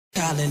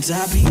Collins,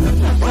 I be.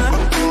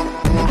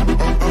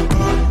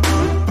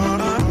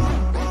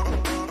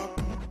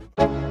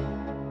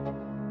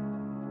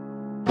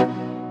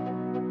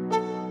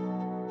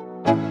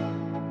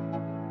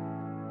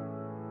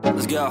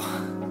 Let's go.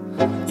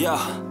 Yo,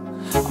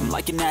 I'm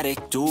like an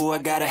addict, do I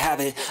gotta have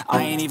it.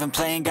 I ain't even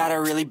playing, got a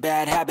really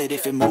bad habit.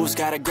 If it moves,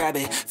 gotta grab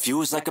it,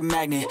 fuse like a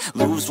magnet.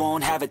 Lose,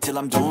 won't have it till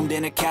I'm doomed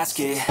in a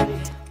casket.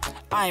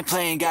 I ain't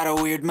playing, got a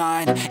weird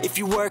mind. If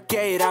you work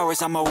 8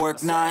 hours, I'ma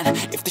work 9.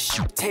 If the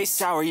shit tastes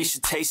sour, you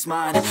should taste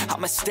mine.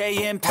 I'ma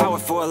stay in power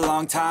for a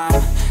long time.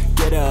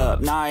 Get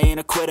up, nah, I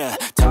ain't a quitter.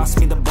 Toss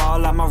me the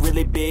ball, I'm a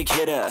really big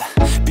hitter.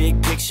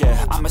 Big picture,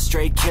 I'm a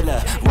straight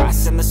killer.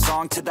 Rising the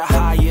song to the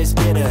highest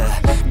bidder.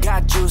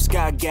 Got juice,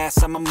 got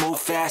gas, I'ma move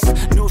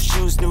fast. New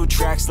shoes, new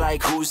tracks,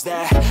 like who's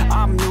that?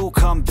 I'm new,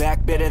 come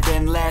back, better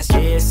than last.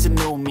 Yeah, it's a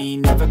new me,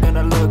 never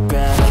gonna look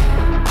back.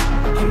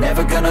 I'm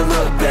never gonna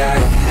look back.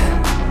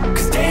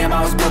 Cause damn,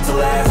 I was built to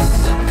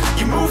last.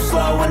 You move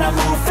slow and I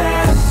move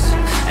fast,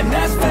 and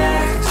that's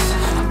facts.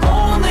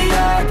 Only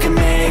I can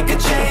make a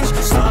change.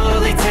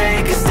 Slowly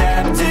take a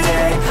step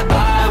today.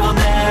 I will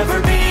never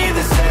be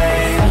the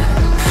same.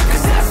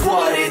 Cause that's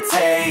what it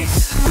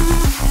takes.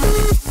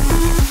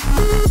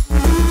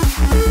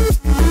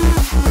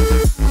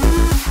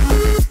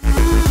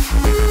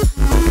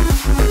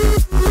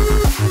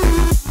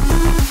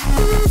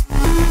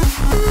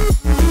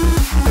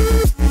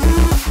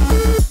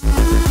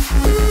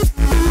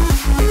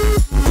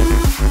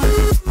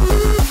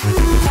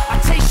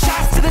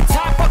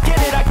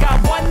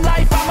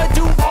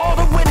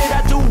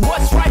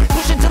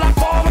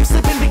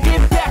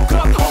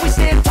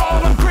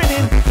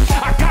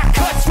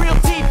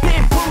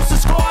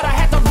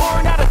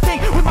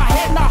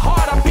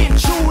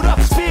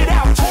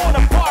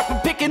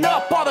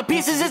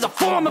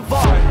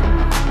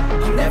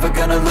 I'm never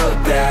gonna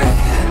look back.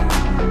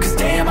 Cause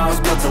damn, I was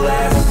built to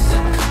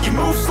last. You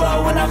move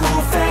slow and I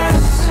move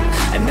fast,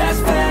 and that's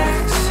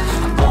facts.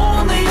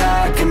 Only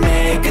I can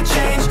make a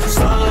change.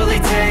 Slowly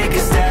take a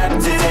step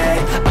today.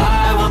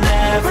 I will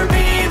never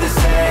be the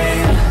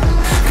same.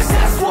 Cause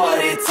that's what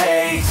it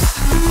takes.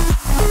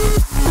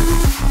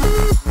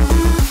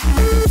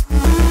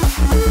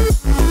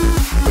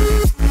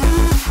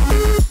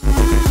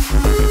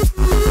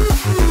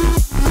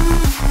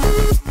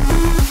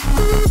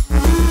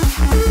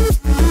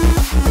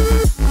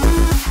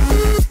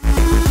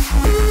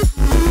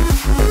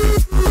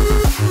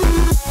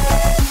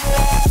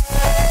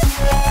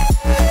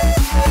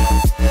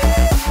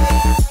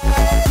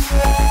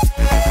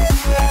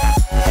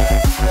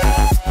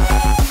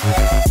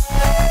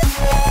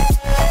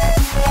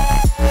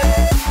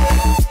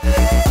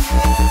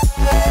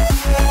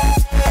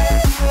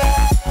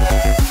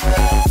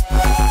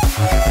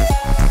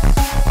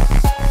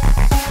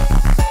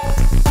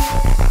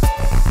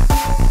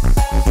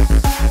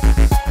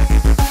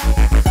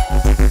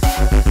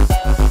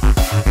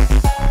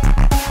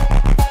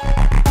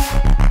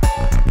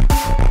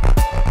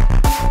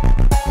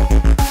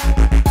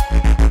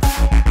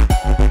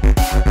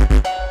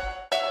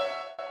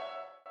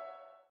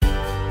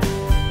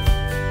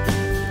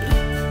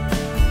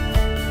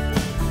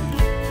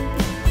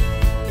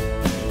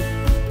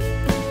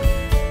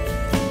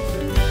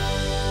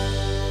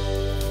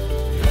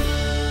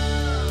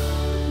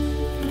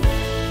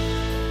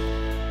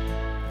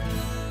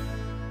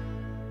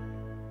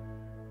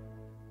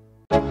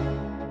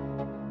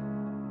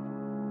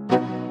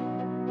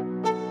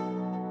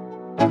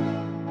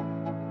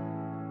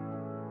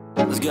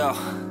 Let's go.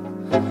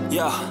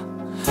 Yo,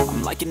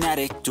 I'm like an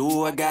addict,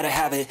 do I gotta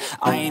have it.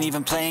 I ain't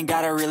even playing,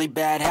 got a really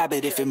bad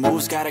habit. If it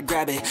moves, gotta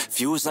grab it,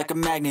 fuse like a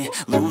magnet.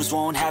 Lose,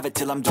 won't have it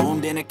till I'm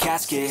doomed in a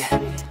casket.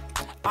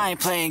 I ain't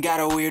playing, got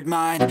a weird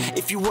mind.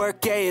 If you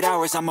work 8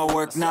 hours, I'ma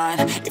work 9.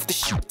 If the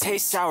shit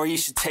tastes sour, you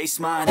should taste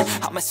mine.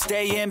 I'ma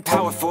stay in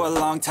power for a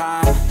long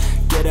time.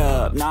 Get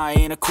up, nah, I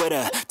ain't a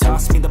quitter.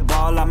 Toss me the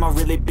ball, I'm a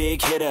really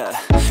big hitter.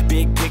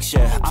 Big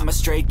picture, I'm a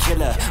straight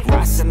killer.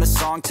 Rising the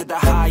song to the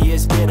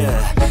highest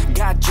bidder.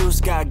 Got juice,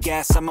 got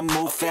gas, I'ma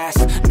move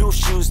fast. New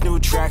shoes, new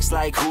tracks,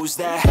 like who's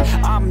that?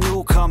 I'm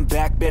new, come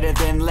back, better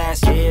than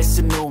last. Yeah, it's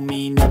a new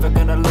me, never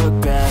gonna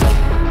look back.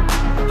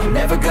 I'm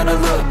never gonna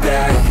look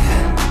back.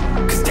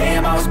 Cause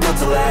damn, I was built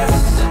to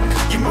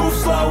last. You move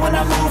slow and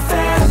I move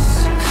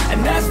fast,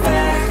 and that's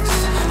facts.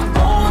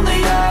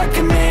 Only I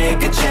can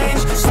make a change.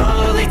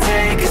 Slowly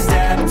take a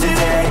step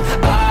today.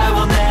 I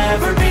will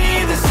never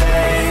be the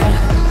same.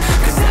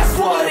 Cause that's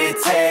what it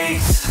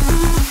takes.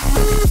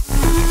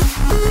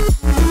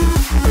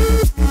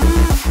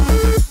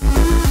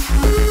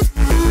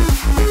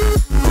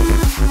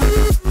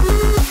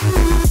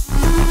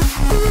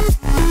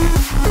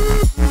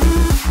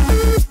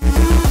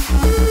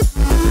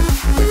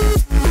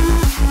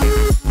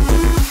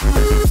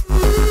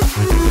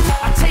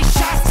 I take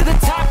shots to the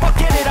top, I'll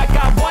get it, I got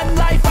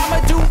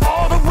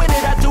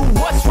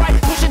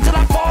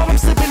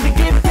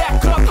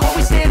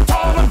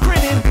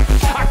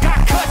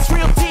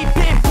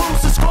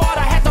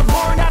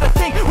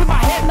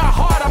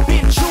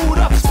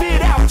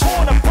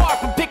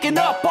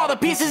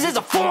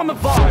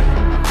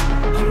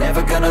I'm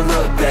never gonna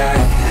look back,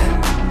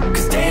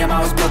 cause damn, I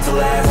was built to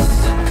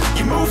last.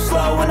 You move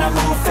slow and I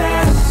move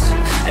fast,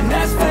 and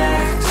that's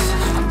facts.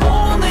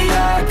 Only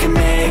I can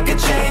make a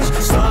change,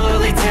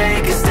 slowly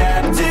take a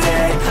step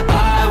today.